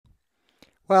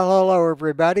Well, hello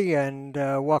everybody, and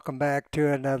welcome back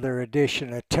to another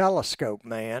edition of Telescope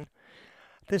Man.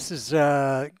 This is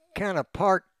kind of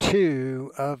part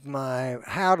two of my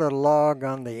how to log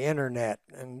on the internet,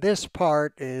 and this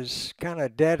part is kind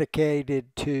of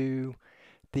dedicated to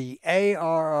the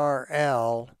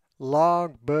ARRL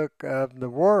Logbook of the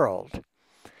World.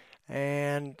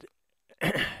 And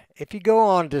if you go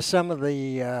on to some of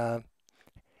the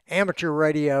amateur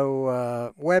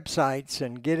radio websites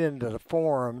and get into the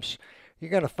forums, you're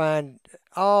going to find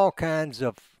all kinds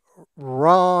of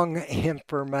wrong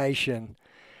information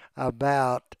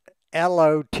about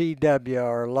LOTW,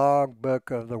 or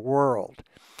Logbook of the World.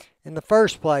 In the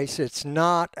first place, it's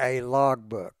not a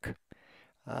logbook.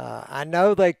 I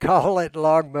know they call it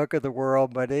Logbook of the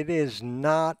World, but it is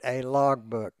not a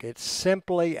logbook. It's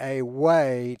simply a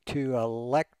way to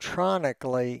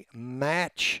electronically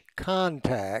match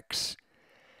contacts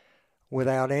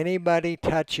without anybody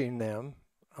touching them.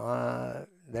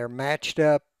 They're matched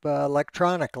up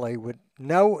electronically with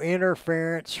no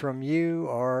interference from you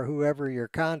or whoever your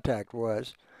contact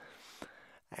was.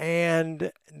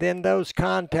 And then those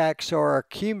contacts are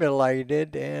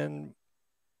accumulated and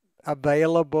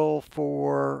available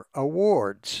for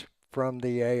awards from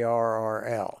the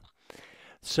ARRL.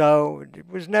 So it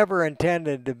was never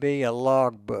intended to be a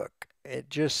logbook.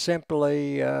 It just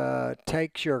simply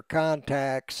takes your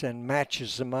contacts and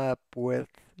matches them up with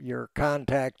your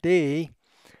contactee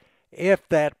if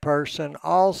that person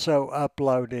also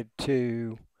uploaded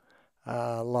to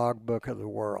Logbook of the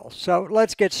World. So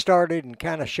let's get started and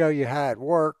kind of show you how it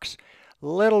works. A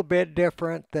little bit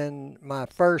different than my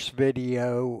first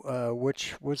video,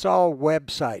 which was all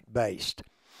website based.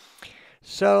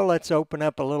 So let's open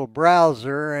up a little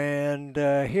browser, and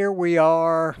here we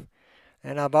are,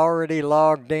 and I've already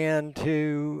logged in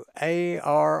to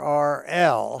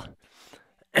ARRL.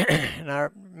 And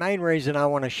our main reason I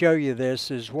want to show you this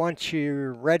is once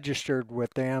you're registered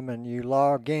with them and you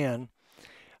log in,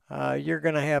 you're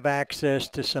going to have access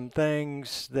to some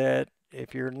things that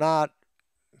if you're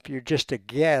just a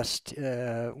guest,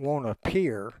 won't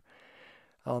appear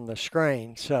on the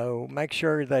screen. So make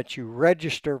sure that you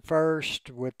register first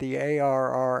with the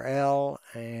ARRL,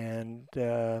 and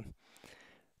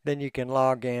then you can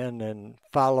log in and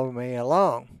follow me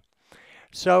along.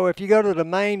 So if you go to the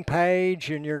main page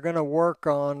and you're going to work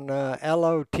on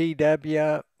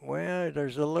LOTW, well,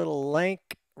 there's a little link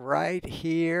right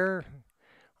here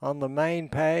on the main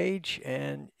page,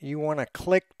 and you want to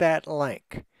click that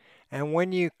link. And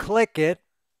when you click it,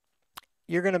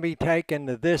 you're going to be taken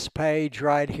to this page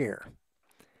right here.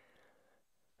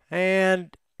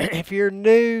 And if you're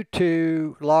new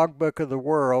to Logbook of the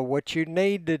World, what you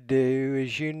need to do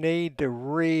is you need to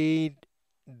read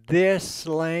this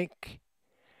link,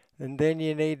 and then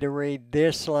you need to read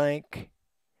this link,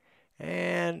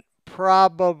 and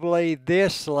probably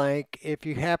this link if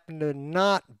you happen to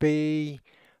not be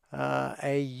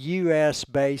a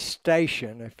US-based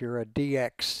station, if you're a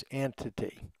DX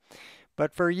entity.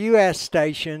 But for US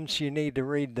stations, you need to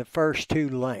read the first two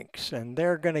links, and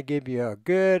they're going to give you a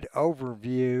good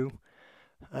overview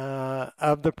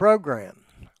of the program.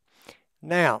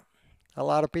 Now, a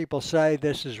lot of people say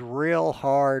this is real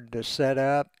hard to set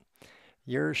up.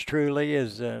 Yours truly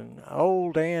is an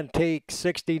old antique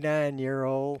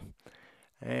 69-year-old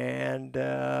and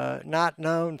not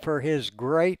known for his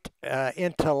great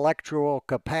intellectual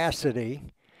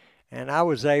capacity. And I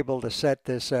was able to set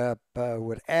this up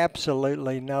with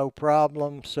absolutely no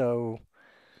problem. So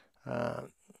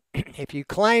if you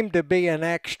claim to be an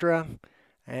extra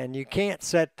and you can't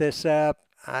set this up,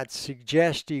 I'd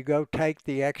suggest you go take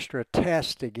the extra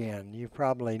test again. You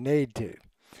probably need to.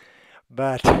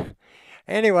 But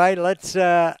anyway,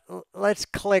 let's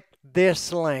click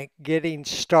this link, Getting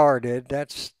Started.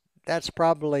 That's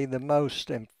probably the most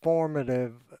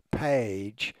informative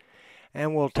page,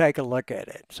 and we'll take a look at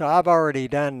it. So I've already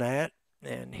done that,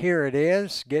 and here it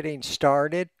is, Getting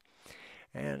Started.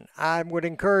 And I would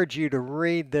encourage you to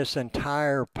read this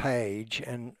entire page,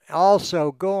 and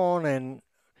also go on and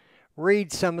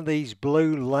read some of these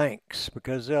blue links,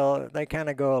 because they kind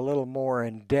of go a little more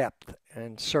in depth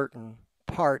in certain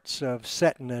parts of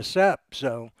setting this up.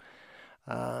 So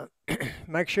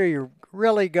make sure you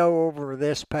really go over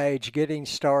this page, Getting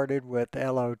Started with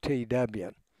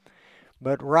LOTW.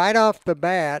 But right off the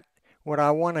bat, what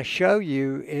I want to show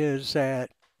you is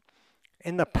that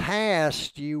in the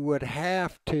past, you would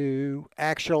have to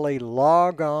actually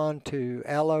log on to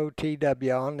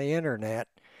LOTW on the internet,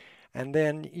 and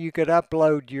then you could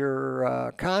upload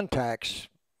your contacts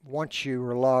once you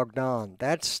were logged on.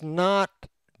 That's not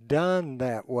done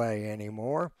that way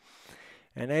anymore.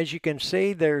 And as you can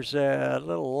see, there's a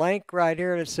little link right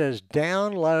here that says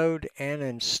download and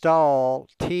install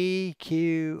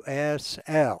TQSL.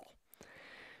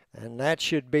 And that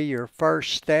should be your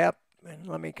first step. And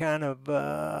let me kind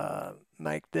of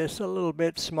make this a little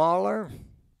bit smaller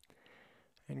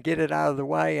and get it out of the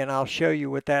way, and I'll show you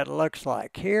what that looks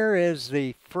like. Here is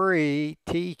the free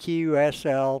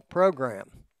TQSL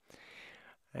program.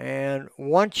 And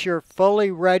once you're fully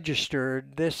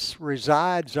registered, this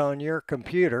resides on your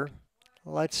computer.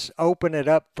 Let's open it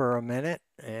up for a minute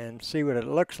and see what it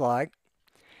looks like.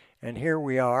 And here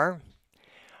we are.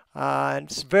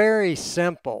 It's very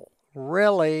simple.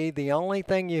 Really, the only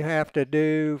thing you have to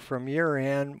do from your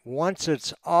end, once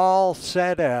it's all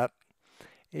set up,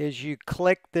 is you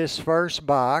click this first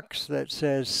box that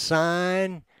says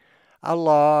sign a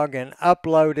log and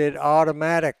upload it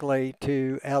automatically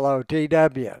to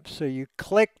LOTW. So you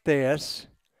click this,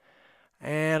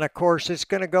 and of course it's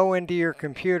going to go into your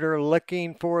computer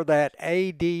looking for that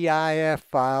ADIF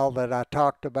file that I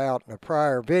talked about in a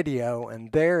prior video,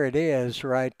 and there it is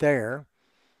right there.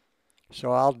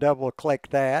 So I'll double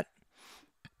click that,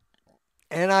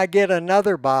 and I get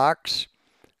another box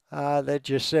that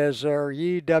just says, are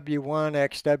you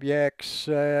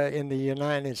W1XWX in the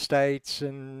United States,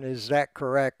 and is that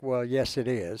correct? Well, yes, it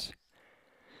is.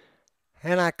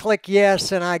 And I click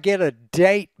yes, and I get a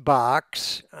date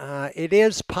box. It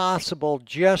is possible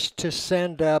just to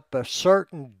send up a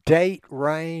certain date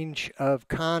range of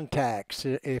contacts.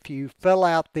 If you fill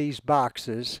out these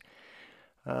boxes,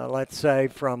 let's say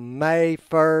from May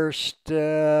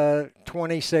 1st,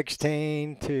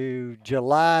 2016 to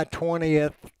July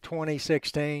 20th,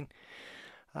 2016,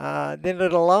 then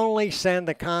it'll only send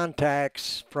the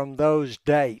contacts from those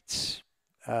dates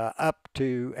up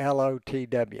to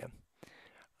LOTW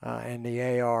and the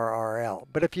ARRL.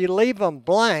 But if you leave them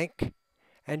blank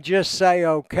and just say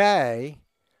OK,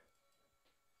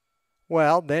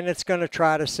 well, then it's going to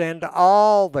try to send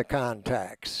all the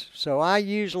contacts. So I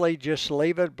usually just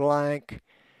leave it blank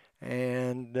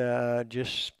and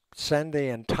just send the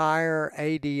entire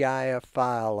ADIF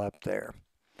file up there.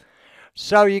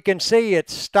 So you can see it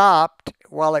stopped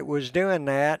while it was doing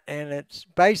that, and it's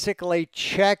basically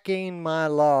checking my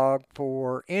log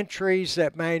for entries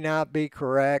that may not be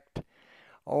correct,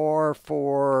 or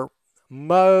for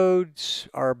modes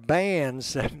or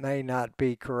bands that may not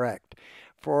be correct.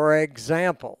 For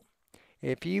example,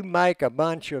 if you make a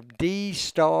bunch of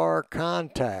D-star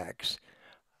contacts,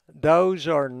 those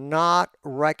are not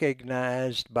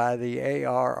recognized by the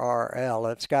ARRL.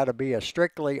 It's got to be a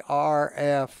strictly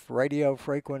RF radio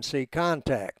frequency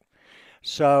contact.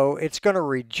 So it's going to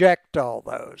reject all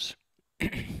those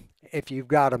if you've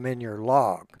got them in your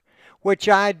log, which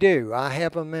I do. I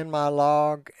have them in my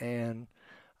log, and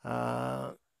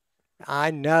I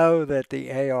know that the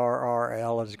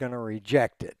ARRL is going to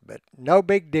reject it, but no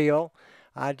big deal.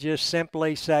 I just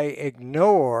simply say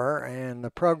ignore, and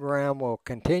the program will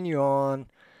continue on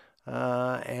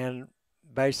and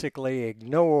basically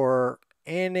ignore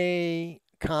any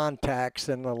contacts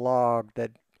in the log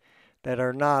that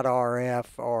are not RF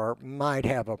or might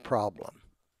have a problem.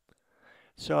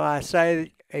 So I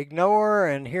say ignore,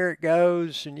 and here it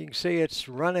goes, and you can see it's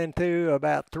running through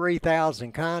about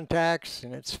 3,000 contacts,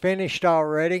 and it's finished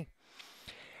already.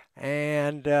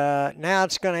 And now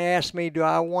it's going to ask me, do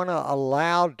I want to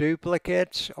allow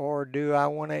duplicates or do I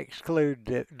want to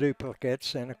exclude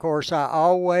duplicates? And of course I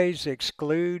always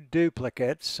exclude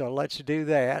duplicates, so let's do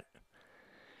that.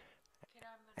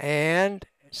 And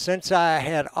since I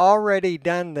had already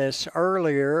done this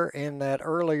earlier in that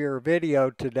earlier video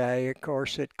today, of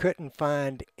course it couldn't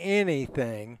find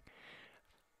anything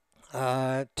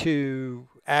to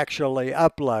actually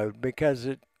upload because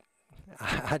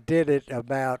I did it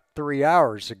about 3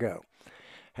 hours ago.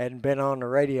 Hadn't been on the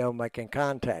radio making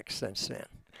contacts since then.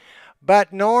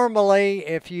 But normally,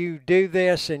 if you do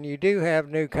this and you do have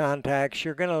new contacts,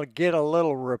 you're going to get a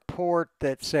little report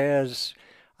that says,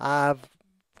 I've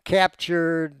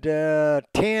captured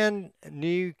 10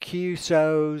 new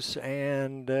QSOs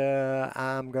and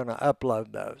I'm going to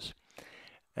upload those.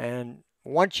 And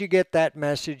once you get that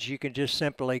message, you can just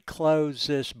simply close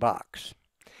this box,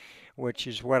 which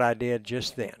is what I did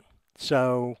just then.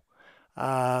 So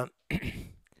that's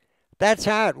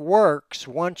how it works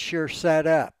once you're set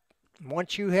up.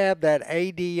 Once you have that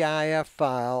ADIF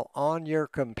file on your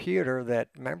computer, that,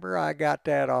 remember I got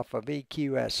that off of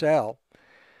TQSL,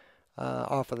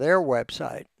 off of their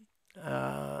website.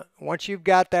 Once you've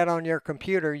got that on your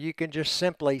computer, you can just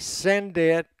simply send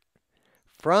it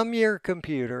from your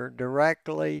computer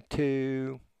directly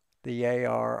to the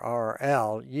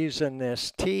ARRL using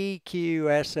this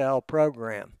TQSL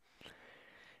program.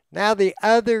 Now the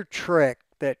other trick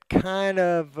that kind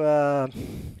of,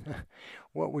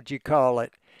 what would you call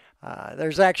it?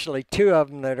 There's actually two of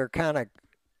them that are kind of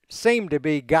seem to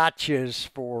be gotchas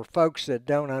for folks that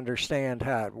don't understand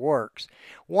how it works.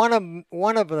 One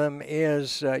of them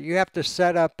is you have to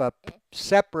set up a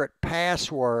separate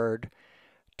password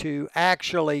to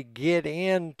actually get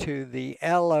into the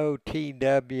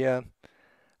LOTW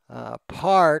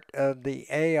part of the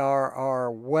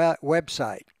ARRL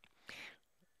website.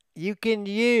 You can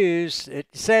use, it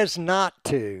says not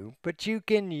to, but you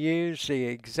can use the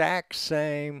exact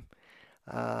same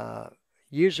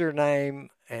username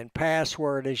and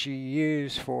password as you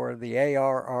use for the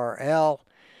ARRL.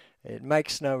 It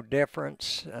makes no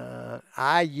difference.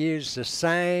 I use the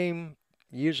same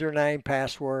username,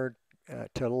 password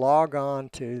to log on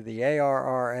to the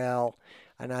ARRL,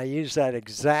 and I use that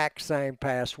exact same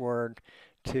password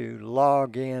to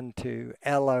log into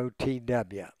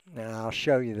LOTW. Now I'll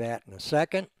show you that in a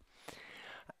second.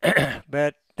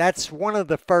 But that's one of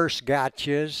the first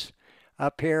gotchas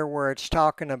up here where it's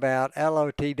talking about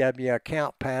LOTW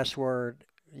account password,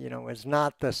 is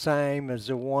not the same as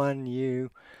the one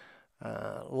you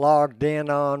logged in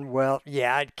on. Well,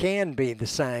 yeah, it can be the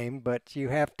same, but you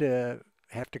have to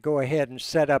go ahead and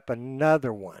set up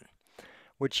another one,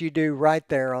 which you do right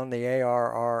there on the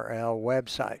ARRL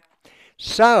website.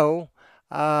 So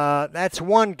that's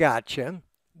one gotcha.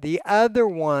 The other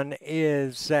one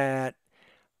is that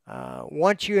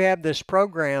once you have this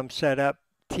program set up,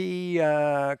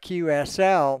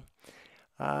 TQSL,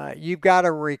 you've got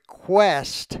to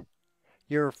request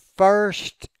your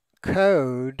first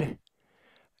code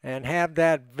and have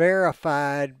that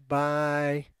verified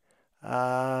by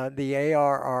the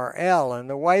ARRL. And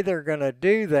the way they're going to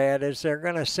do that is they're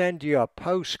going to send you a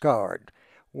postcard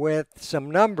with some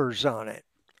numbers on it.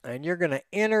 And you're going to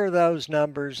enter those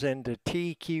numbers into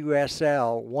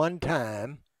TQSL one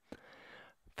time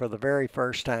for the very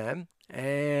first time.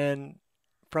 And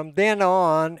from then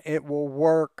on, it will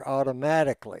work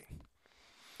automatically.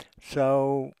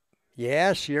 So,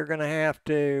 yes, you're going to have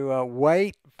to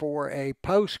wait for a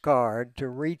postcard to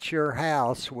reach your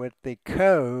house with the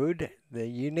code, the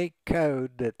unique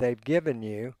code that they've given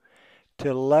you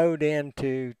to load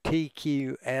into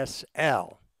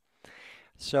TQSL.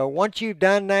 So once you've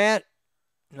done that,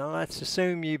 now let's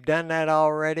assume you've done that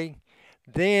already,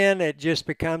 then it just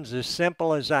becomes as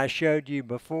simple as I showed you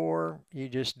before. You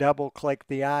just double click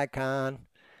the icon,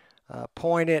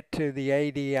 point it to the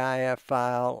ADIF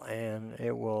file, and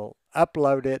it will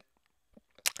upload it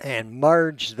and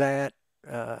merge that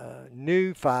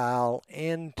new file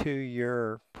into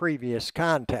your previous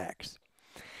contacts.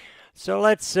 So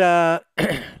let's go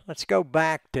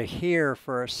back to here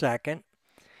for a second.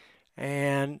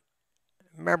 And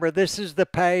remember, this is the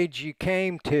page you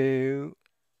came to.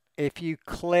 If you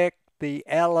click the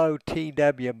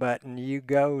LOTW button, you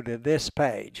go to this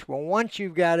page. Well, once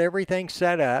you've got everything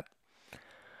set up,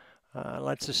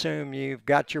 let's assume you've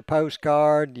got your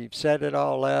postcard, you've set it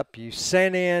all up, you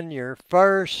sent in your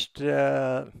first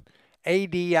ADIF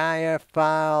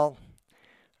file,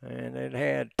 and it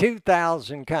had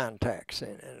 2,000 contacts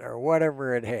in it, or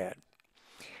whatever it had.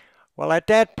 Well, at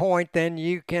that point, then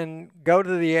you can go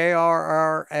to the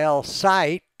ARRL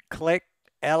site, click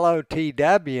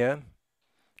LOTW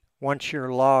once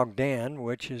you're logged in,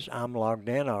 which is I'm logged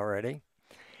in already.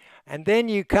 And then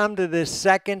you come to this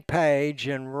second page,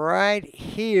 and right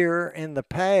here in the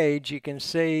page you can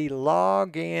see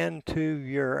log in to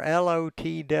your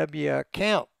LOTW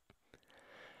account.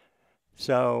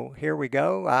 So here we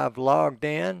go. I've logged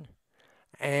in,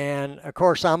 and of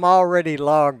course I'm already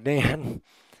logged in.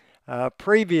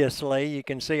 Previously, you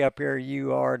can see up here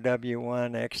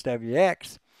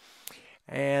URW1XWX,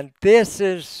 and this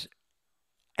is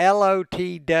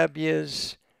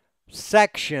LOTW's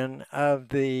section of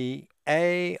the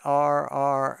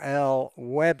ARRL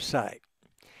website.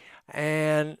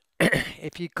 And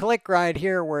if you click right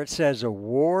here where it says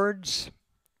awards,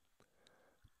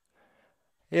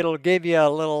 it'll give you a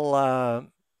little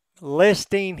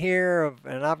listing here of,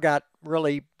 and I've got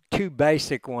really two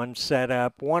basic ones set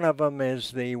up. One of them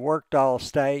is the Worked All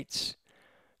States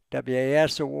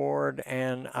WAS award,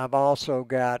 and I've also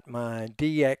got my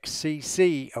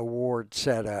DXCC award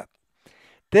set up.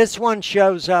 This one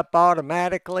shows up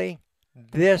automatically.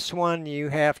 This one you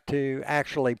have to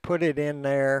actually put it in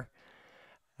there,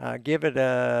 give it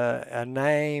a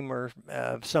name or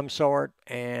of some sort,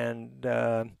 and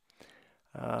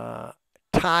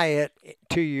tie it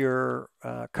to your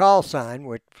call sign,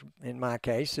 which in my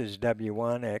case is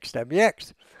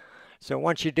W1XWX. So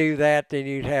once you do that, then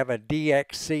you'd have a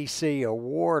DXCC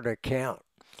award account.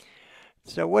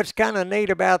 So what's kind of neat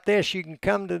about this, you can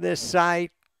come to this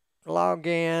site, log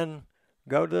in,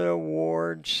 go to the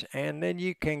awards, and then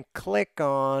you can click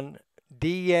on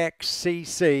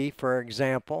DXCC, for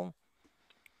example,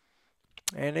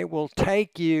 and it will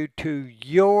take you to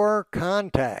your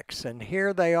contacts, and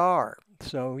here they are.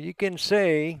 So you can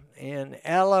see in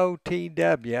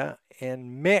LOTW,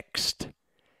 in mixed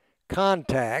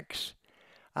contacts,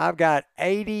 I've got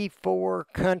 84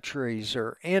 countries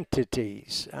or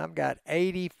entities. I've got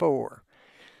 84.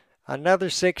 Another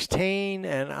 16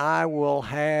 and I will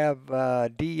have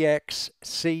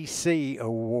DXCC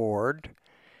award,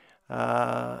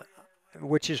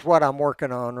 which is what I'm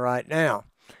working on right now.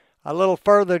 A little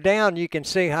further down, you can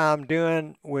see how I'm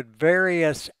doing with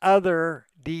various other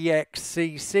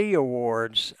DXCC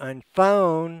awards. On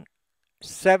phone,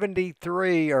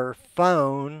 73 are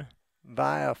phone,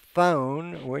 via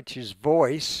phone, which is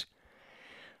voice.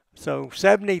 So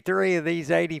 73 of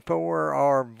these 84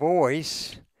 are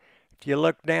voice. If you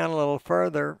look down a little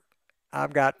further,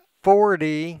 I've got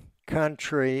 40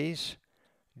 countries,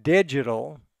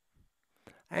 digital,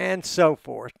 and so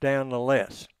forth down the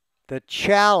list. The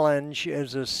challenge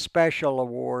is a special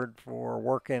award for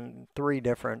working 3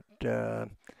 different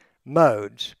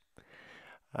modes.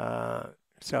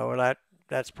 So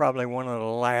that's probably one of the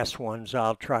last ones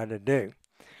I'll try to do.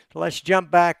 So let's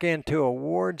jump back into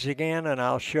awards again, and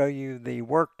I'll show you the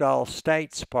worked all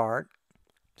states part.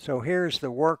 So here's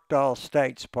the worked all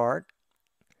states part.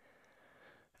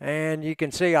 And you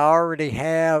can see I already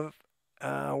have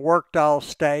worked all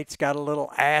states, got a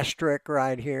little asterisk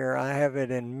right here. I have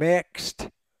it in mixed,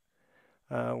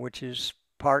 which is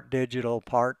part digital,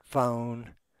 part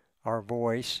phone or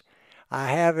voice. I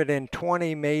have it in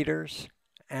 20 meters,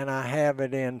 and I have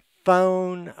it in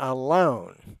phone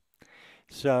alone.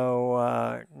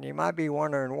 So you might be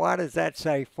wondering, why does that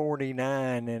say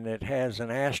 49 and it has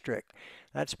an asterisk?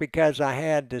 That's because I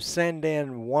had to send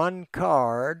in 1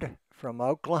 card from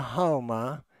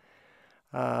Oklahoma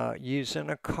using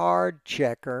a card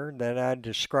checker that I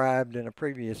described in a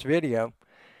previous video.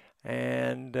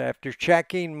 And after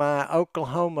checking my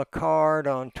Oklahoma card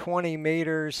on 20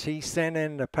 meters, he sent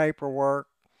in the paperwork,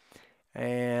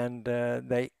 and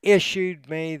they issued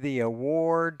me the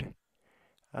award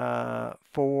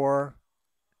for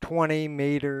 20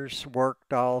 meters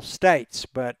worked all states,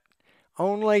 but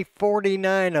only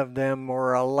 49 of them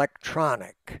were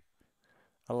electronic.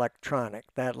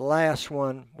 That last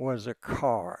one was a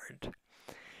card.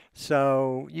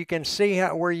 So you can see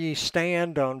where you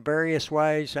stand on various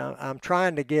ways. I'm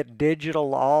trying to get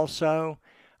digital also.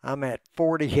 I'm at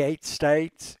 48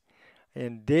 states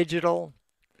in digital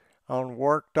on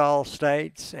worked all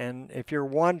states. And if you're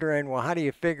wondering, well, how do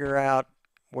you figure out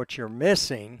what you're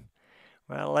missing?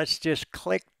 Well, let's just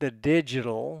click the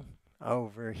digital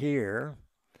over here.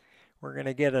 We're going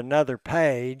to get another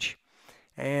page,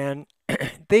 and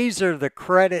these are the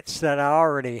credits that I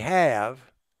already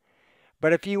have.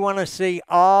 But if you want to see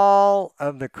all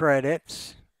of the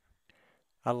credits,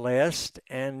 a list,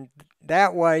 and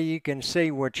that way you can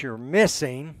see what you're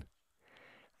missing,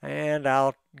 and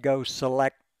I'll go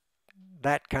select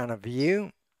that kind of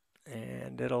view,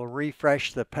 and it'll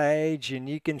refresh the page, and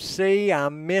you can see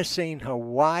I'm missing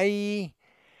Hawaii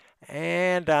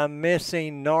and I'm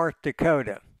missing North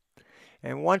Dakota.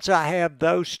 And once I have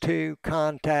those 2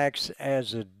 contacts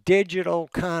as a digital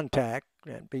contact,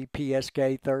 that'd be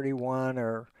PSK31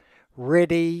 or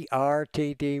RTDY,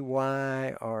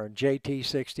 RTDY or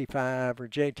JT65 or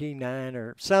JT9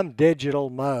 or some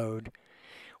digital mode.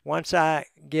 Once I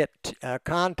get a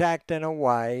contact in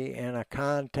Hawaii and a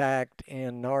contact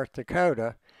in North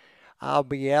Dakota, I'll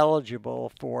be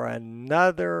eligible for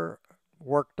another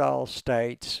worked all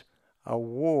states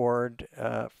award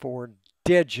for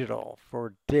digital.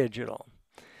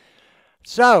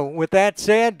 So with that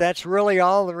said, that's really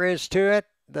all there is to it.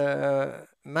 The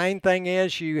main thing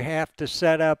is you have to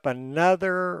set up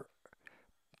another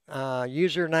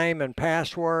username and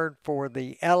password for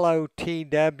the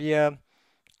LOTW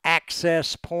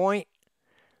access point.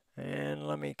 And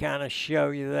let me kind of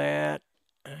show you that.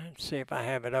 Let's see if I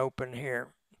have it open here.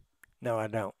 No, I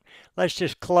don't. Let's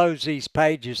just close these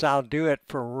pages. I'll do it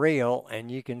for real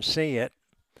and you can see it.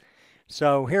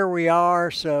 So here we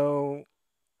are. So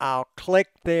I'll click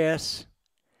this,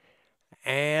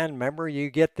 and remember, you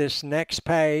get this next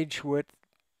page with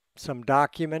some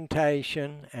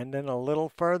documentation, and then a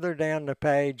little further down the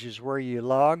page is where you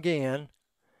log in.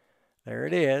 There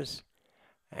it is.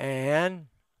 And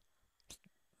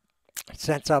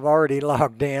since I've already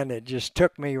logged in, it just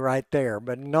took me right there.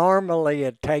 But normally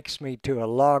it takes me to a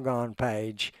logon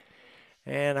page,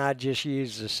 And I just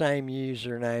use the same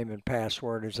username and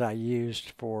password as I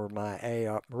used for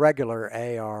my regular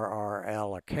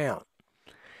ARRL account.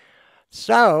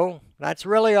 So that's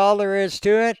really all there is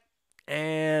to it.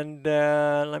 And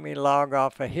let me log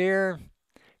off of here,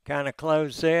 kind of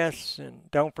close this,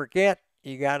 and don't forget,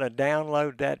 you got to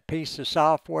download that piece of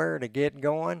software to get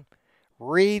going.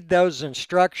 Read those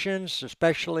instructions,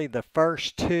 especially the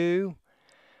first two.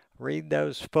 Read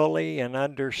those fully and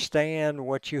understand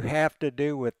what you have to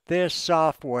do with this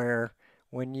software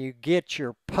when you get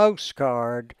your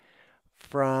postcard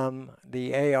from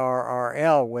the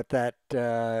ARRL with that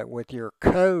with your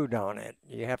code on it.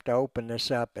 You have to open this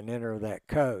up and enter that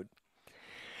code.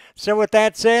 So with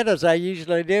that said, as I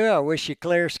usually do, I wish you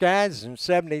clear skies in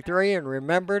 73, and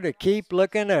remember to keep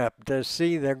looking up to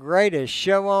see the greatest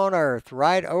show on earth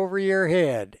right over your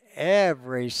head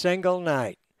every single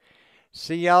night.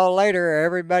 See y'all later.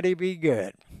 Everybody be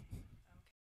good.